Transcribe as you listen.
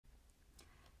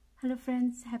Hello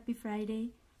friends, happy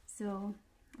Friday. So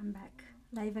I'm back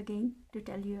live again to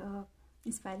tell you a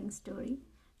inspiring story.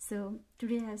 So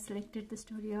today I have selected the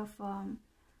story of Kalpana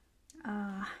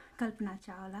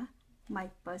Chawla, my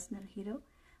personal hero.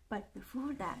 But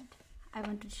before that, I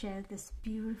want to share this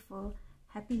beautiful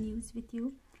happy news with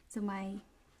you. So my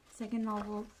second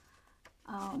novel,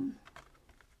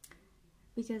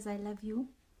 Because I Love You,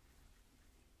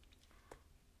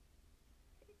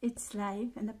 it's live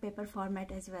in the paper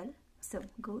format as well, so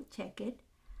go check it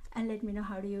and let me know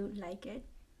how do you like it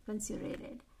once you read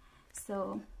it.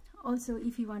 So also,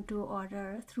 if you want to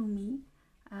order through me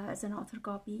as an author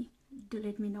copy, do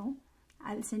let me know.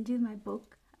 I'll send you my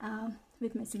book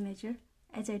with my signature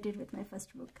as I did with my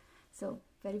first book. So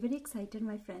very excited,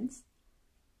 my friends,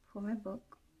 for my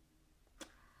book.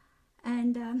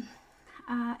 And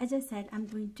as I said, I'm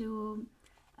going to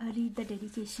read the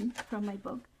dedication from my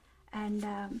book. And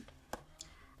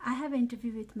I have an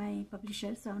interview with my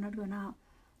publisher, so I'm not gonna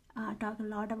talk a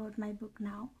lot about my book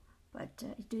now, but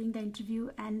during the interview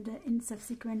and in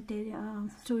subsequent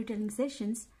storytelling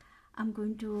sessions, I'm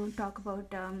going to talk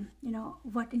about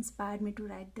what inspired me to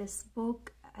write this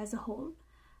book as a whole.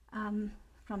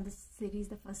 From the series,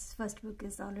 the first book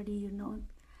is already,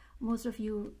 most of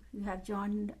you have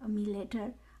joined me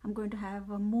later. I'm going to have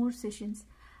more sessions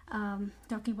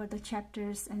talking about the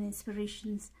chapters and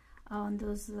inspirations on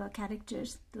those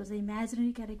characters. Those are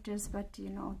imaginary characters, but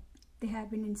they have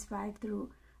been inspired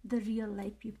through the real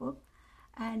life people.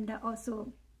 And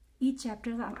also each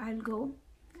chapter I'll go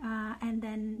and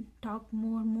then talk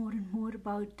more and more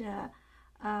about the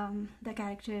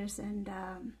characters and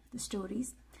the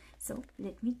stories. So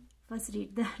let me first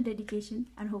read the dedication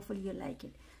and hopefully you like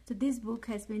it. So this book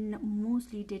has been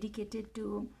mostly dedicated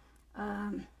to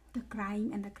the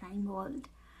crime and the crime world.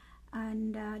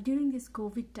 And during this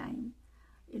COVID time,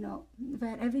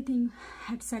 where everything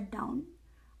had shut down,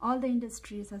 all the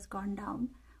industries has gone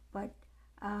down, but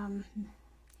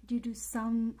due to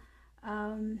some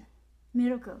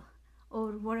miracle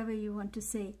or whatever you want to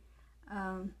say,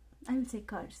 I will say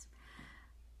curse,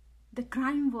 the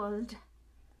crime world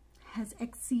has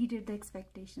exceeded the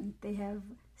expectations. They have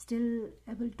still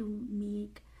able to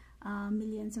make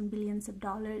millions and billions of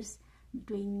dollars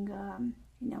doing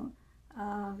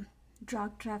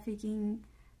drug trafficking,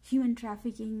 human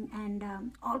trafficking, and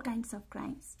all kinds of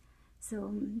crimes.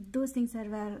 So those things are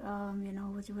where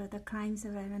where the crimes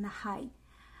are on a high.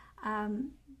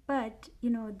 But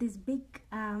these big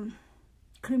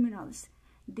criminals,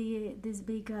 these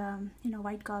big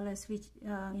white collars, which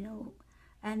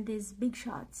and these big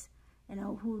shots,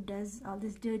 who does all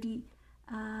this dirty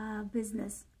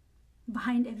business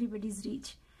behind everybody's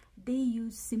reach, they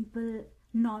use simple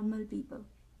normal people,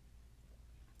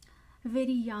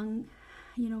 very young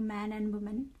man and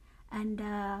woman, and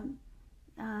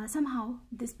somehow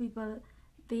these people,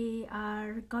 they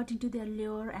are got into their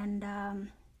lure and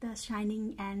the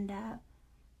shining and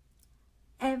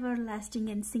everlasting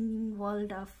and singing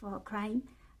world of crime,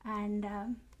 and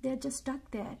they're just stuck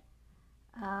there,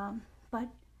 but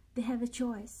they have a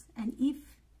choice. And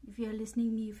if you're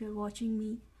listening me, if you're watching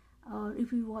me, or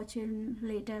if you watch it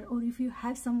later, or if you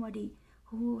have somebody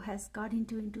who has got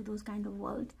into those kind of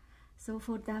world, so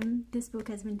for them this book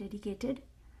has been dedicated,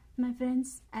 my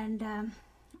friends. And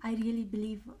I really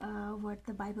believe what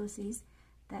the Bible says,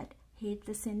 that hate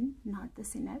the sin, not the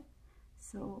sinner.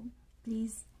 So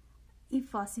please,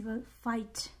 if possible,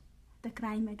 fight the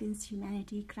crime against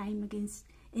humanity, crime against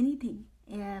anything,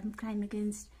 crime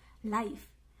against life.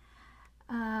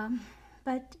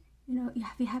 But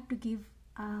we have to give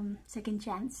second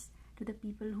chance to the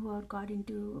people who are got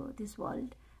into this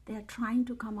world. They are trying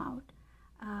to come out.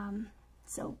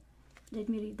 So let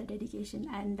me read the dedication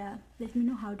and let me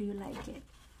know how do you like it.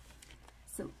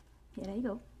 So here I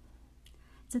go.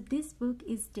 So this book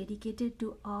is dedicated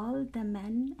to all the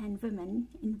men and women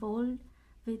involved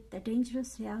with the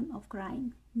dangerous realm of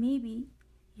crime. Maybe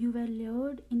you were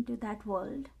lured into that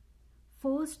world,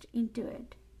 forced into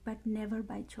it, but never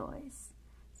by choice.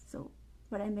 So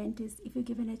what I meant is, if you're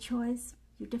given a choice,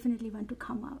 you definitely want to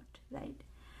come out, right?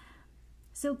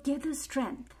 So gather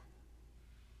strength,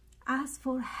 ask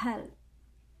for help,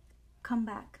 come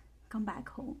back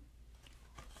home.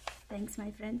 Thanks,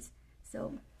 my friends.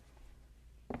 So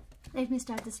let me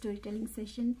start the storytelling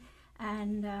session.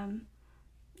 And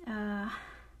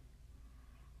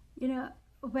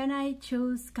when I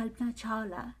chose Kalpana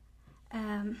Chawla,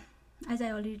 as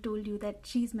I already told you that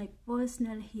she's my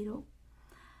personal hero,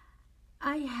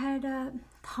 I had a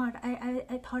thought.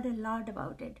 I thought a lot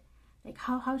about it, like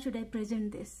how should I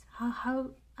present this?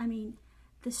 I mean,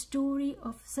 the story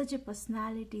of such a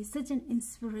personality, such an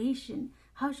inspiration.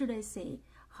 How should I say?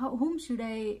 whom should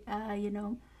I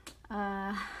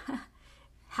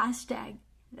hashtag,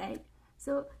 right?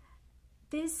 So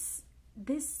this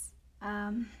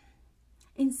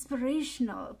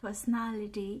inspirational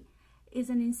personality is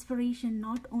an inspiration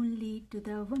not only to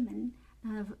the women,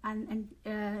 this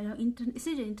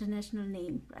is an international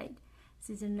name, right? This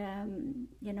is an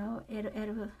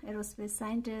aerospace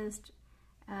scientist,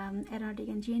 aeronautic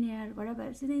engineer, whatever.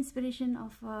 It's the inspiration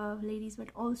of ladies, but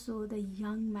also the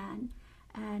young man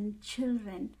and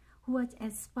children who are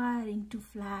aspiring to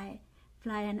fly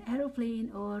an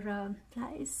aeroplane or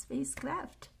fly a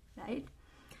spacecraft, right?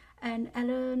 And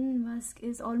Elon Musk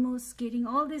is almost getting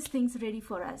all these things ready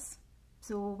for us.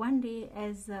 So one day,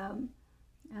 as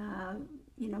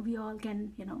we all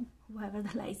can, whoever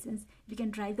the license, we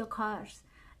can drive the cars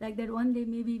like that. One day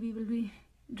maybe we will be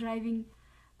driving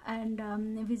and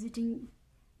visiting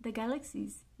the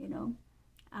galaxies. You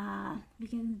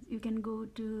can go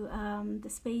to the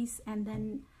space, and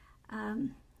then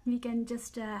we can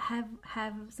just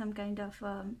have some kind of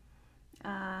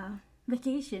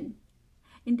vacation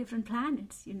in different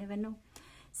planets. You never know.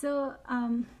 So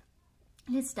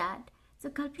let's start. So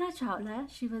Kalpana Chawla,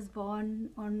 she was born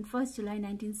on 1st July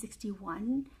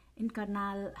 1961 in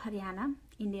Karnal, Haryana,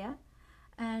 India.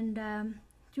 And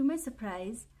to my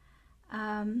surprise,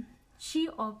 she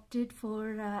opted for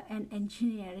an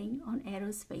engineering on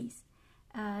aerospace.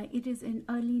 It is in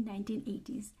early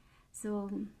 1980s. So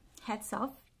hats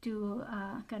off to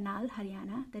Karnal,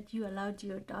 Haryana, that you allowed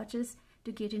your daughters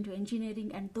to get into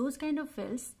engineering and those kind of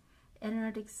fields.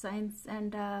 Aeronautics, science,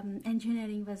 and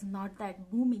engineering was not that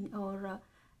booming, or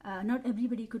not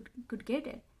everybody could get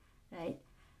it, right?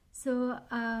 So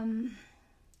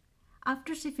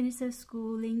after she finished her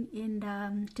schooling in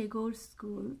Tagore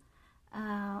School,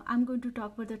 I'm going to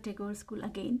talk about the Tagore School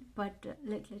again, but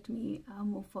let me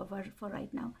move forward for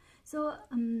right now. So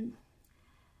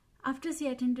after she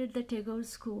attended the Tagore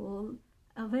School,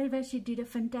 where she did a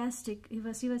fantastic,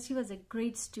 she was a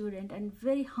great student and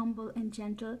very humble and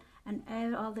gentle, and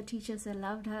all the teachers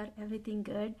loved her, everything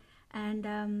good. And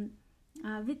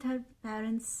with her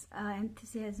parents'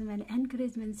 enthusiasm and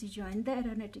encouragement, she joined the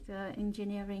aeronautical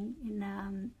engineering in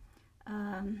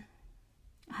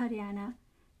Haryana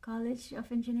College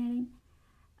of Engineering.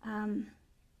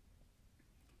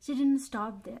 She didn't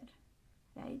stop there,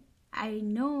 right? I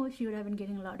know she would have been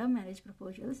getting a lot of marriage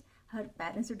proposals. Her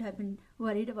parents would have been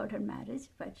worried about her marriage,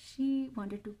 but she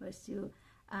wanted to pursue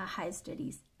higher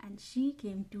studies, and she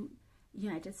came to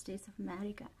United States of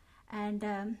America, and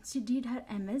she did her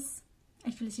MS.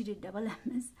 Actually, she did double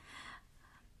MS.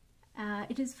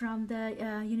 It is from the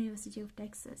University of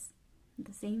Texas,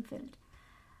 the same field,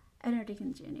 aeronautic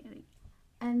engineering.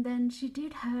 And then she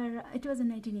did her, it was in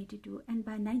 1982, and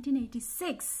by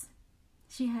 1986,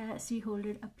 she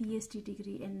holded a PhD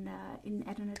degree in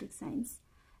aeronautic science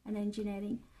and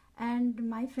engineering. And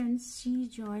my friends, she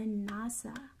joined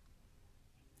NASA,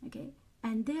 okay,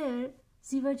 and there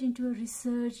she was into a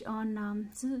research on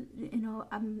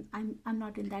I'm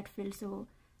not in that field, so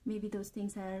maybe those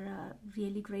things are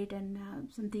really great and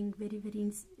something very,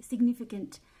 very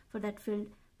significant for that field,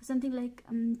 something like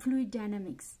fluid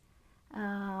dynamics,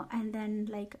 and then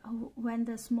like when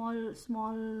the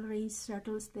small range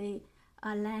shuttles, they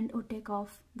land or take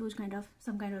off, those kind of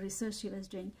some kind of research she was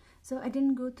doing. So I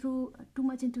didn't go through too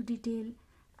much into detail,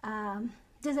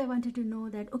 just I wanted to know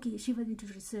that okay, she was into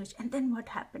research, and then what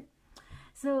happened.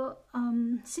 So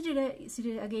she did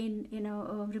again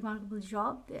a remarkable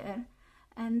job there,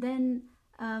 and then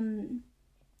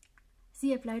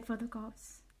she applied for the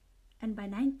corps, and by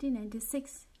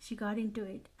 1996 she got into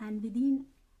it, and within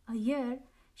a year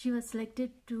she was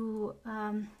selected to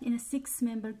in a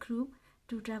 6-member crew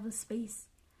to travel space.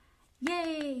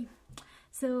 Yay!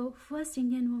 So first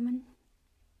Indian woman,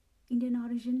 Indian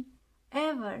origin,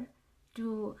 ever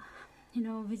to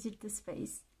visit the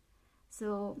space.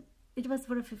 So it was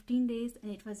for 15 days,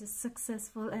 and it was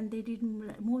successful, and they did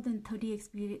more than 30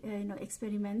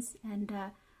 experiments, and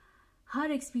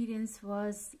her experience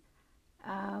was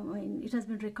it has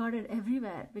been recorded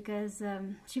everywhere, because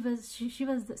she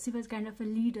was kind of a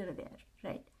leader there,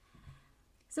 right?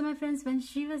 So my friends, when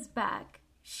she was back,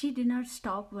 she did not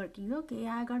stop working. Okay,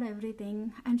 I got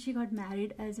everything, and she got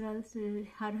married as well. So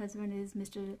her husband is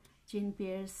Mr. Jean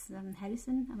Pierce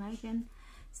Harrison, American.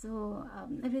 So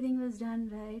everything was done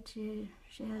right. She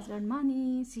has got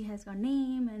money, she has got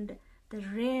name, and the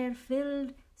rare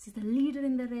field, she's the leader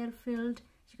in the rare field.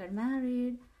 She got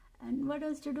married, and what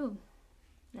else to do,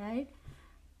 right?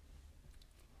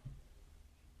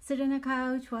 Sit on a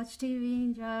couch, watch TV,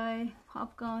 enjoy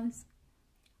popcorns.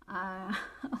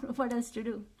 What else to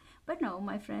do? But no,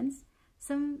 my friends,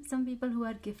 some people who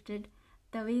are gifted,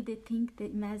 the way they think, they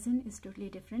imagine is totally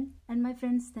different. And my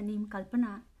friends, the name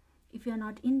Kalpana, if you are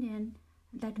not Indian,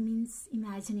 that means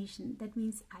imagination, that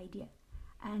means idea.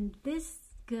 And this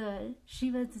girl, she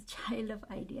was the child of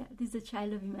idea. This is a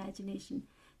child of imagination.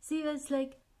 She was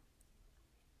like,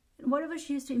 whatever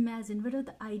she used to imagine, whatever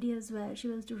the ideas were, she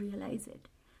was to realize it.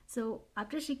 So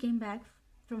after she came back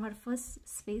from her first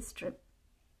space trip,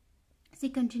 she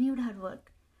continued her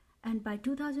work. And by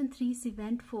 2003, she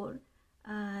went for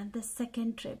the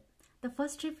second trip. The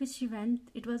first trip which she went,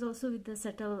 it was also with the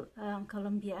shuttle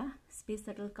Columbia, Space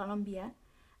Shuttle Columbia,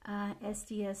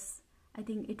 STS, I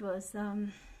think it was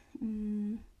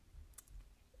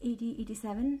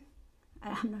 87.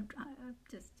 I'm not,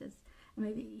 just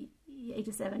maybe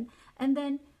 87. And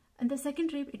then on the second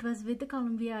trip, it was with the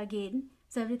Columbia again.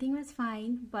 So everything was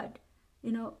fine, but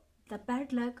you know, the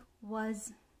bad luck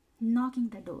was knocking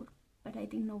the door. But I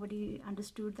think nobody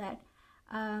understood that.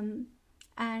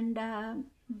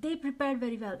 They prepared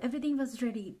very well. Everything was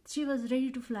ready. She was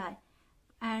ready to fly.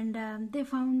 And they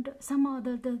found some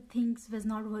other the things was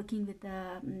not working with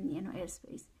the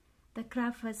airspace. The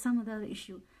craft was some other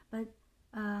issue. But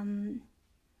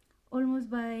almost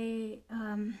by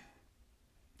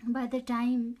the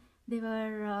time they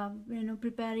were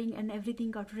preparing and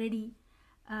everything got ready,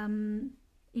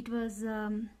 it was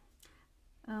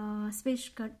space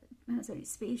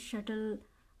shuttle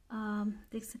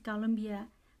this Columbia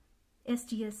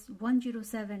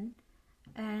STS-107,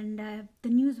 and the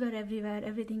news were everywhere,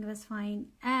 everything was fine.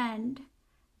 And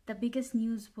the biggest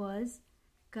news was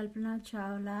Kalpana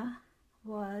Chawla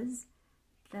was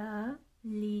the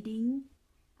leading,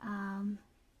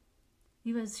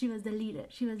 she was the leader,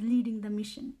 she was leading the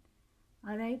mission.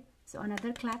 All right, so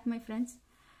another clap, my friends.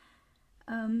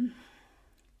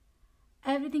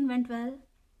 Everything went well.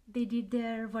 They did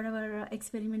their whatever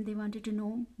experiment they wanted to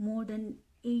know. More than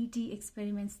 80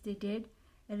 experiments they did.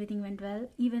 Everything went well.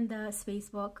 Even the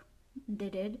spacewalk they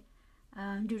did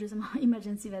due to some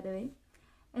emergency, by the way.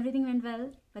 Everything went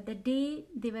well, but the day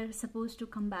they were supposed to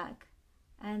come back,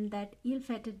 and that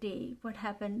ill-fated day, what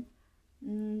happened,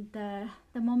 the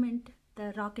moment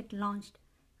the rocket launched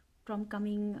from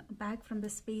coming back from the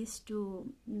space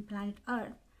to planet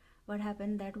Earth, what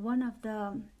happened that one of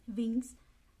the wings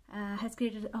has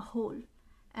created a hole,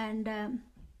 and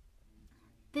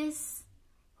this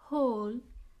hole,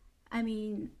 I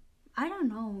mean, I don't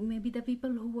know, maybe the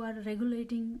people who are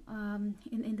regulating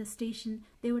in the station,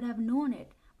 they would have known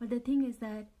it. But the thing is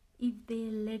that if they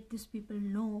let these people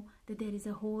know that there is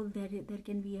a hole, there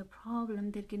can be a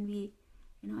problem, there can be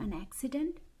an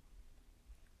accident.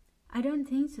 I don't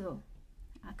think so.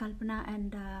 Kalpana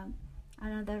and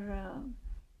another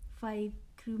 5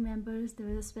 crew members, they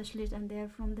were the specialists, and they are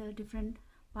from the different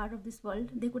part of this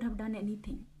world. They could have done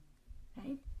anything,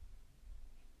 right?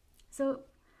 So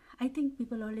I think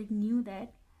people already knew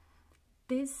that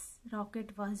this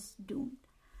rocket was doomed.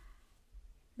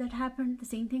 That happened, the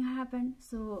same thing happened.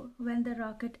 So when the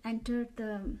rocket entered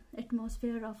the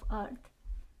atmosphere of Earth,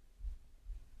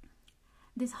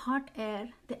 this hot air,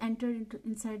 they entered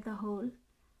inside the hole,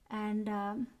 and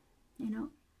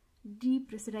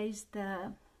depressurized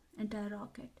the entire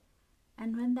rocket.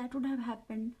 And when that would have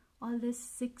happened, all these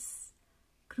 6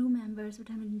 crew members would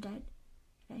have been dead,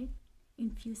 right,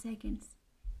 in few seconds,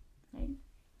 right?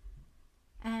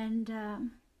 And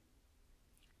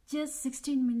just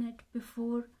 16 minutes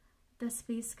before the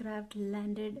spacecraft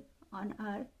landed on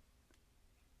Earth,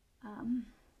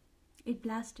 it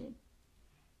blasted.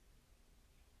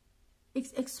 It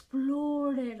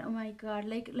exploded. Oh my God!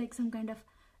 Like some kind of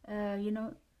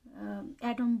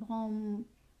atom bomb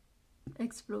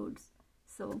explodes.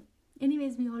 So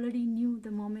anyways, we already knew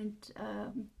the moment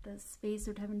the space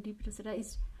would have been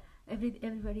depressurized,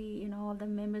 everybody, all the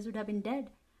members would have been dead.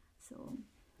 So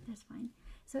that's fine.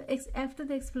 So after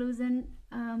the explosion,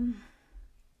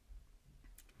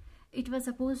 it was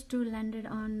supposed to landed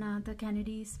on the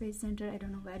Kennedy Space Center. I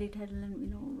don't know where it had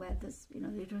landed, where this,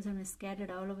 it was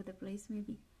scattered all over the place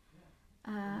maybe.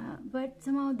 But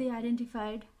somehow they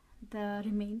identified the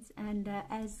remains, and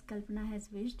as Kalpana has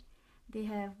wished, they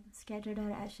have scattered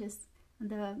her ashes on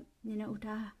the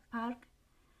Utah Park.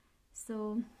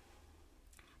 So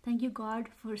thank you, God,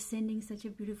 for sending such a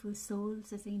beautiful soul,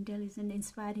 such an intelligent,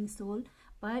 inspiring soul.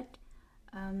 But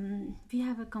we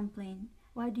have a complaint.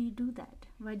 Why do you do that?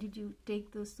 Why did you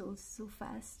take those souls so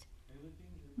fast?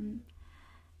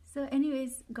 So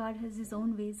anyways, God has his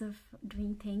own ways of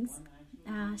doing things.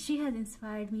 She has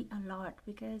inspired me a lot,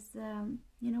 because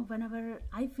whenever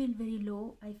I feel very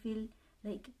low, I feel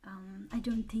like I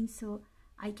don't think so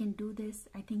I can do this.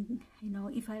 I think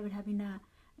if I would have been a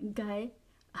guy,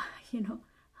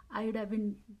 I would have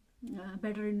been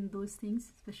better in those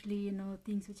things, especially, you know,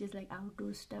 things which is like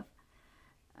outdoor stuff.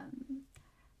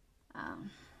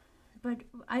 But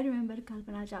I remember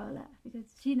Kalpana Chawla because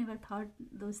she never thought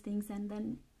those things, and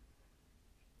then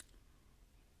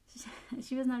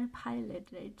she was not a pilot,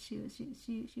 right? She was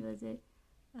a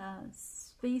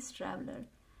space traveler.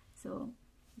 So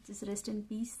just rest in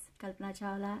peace, Kalpana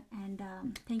Chawla. And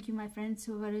thank you, my friends,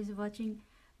 whoever is watching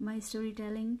my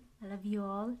storytelling. I love you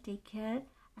all. Take care,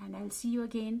 and I'll see you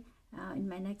again in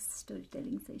my next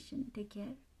storytelling session. Take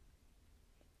care.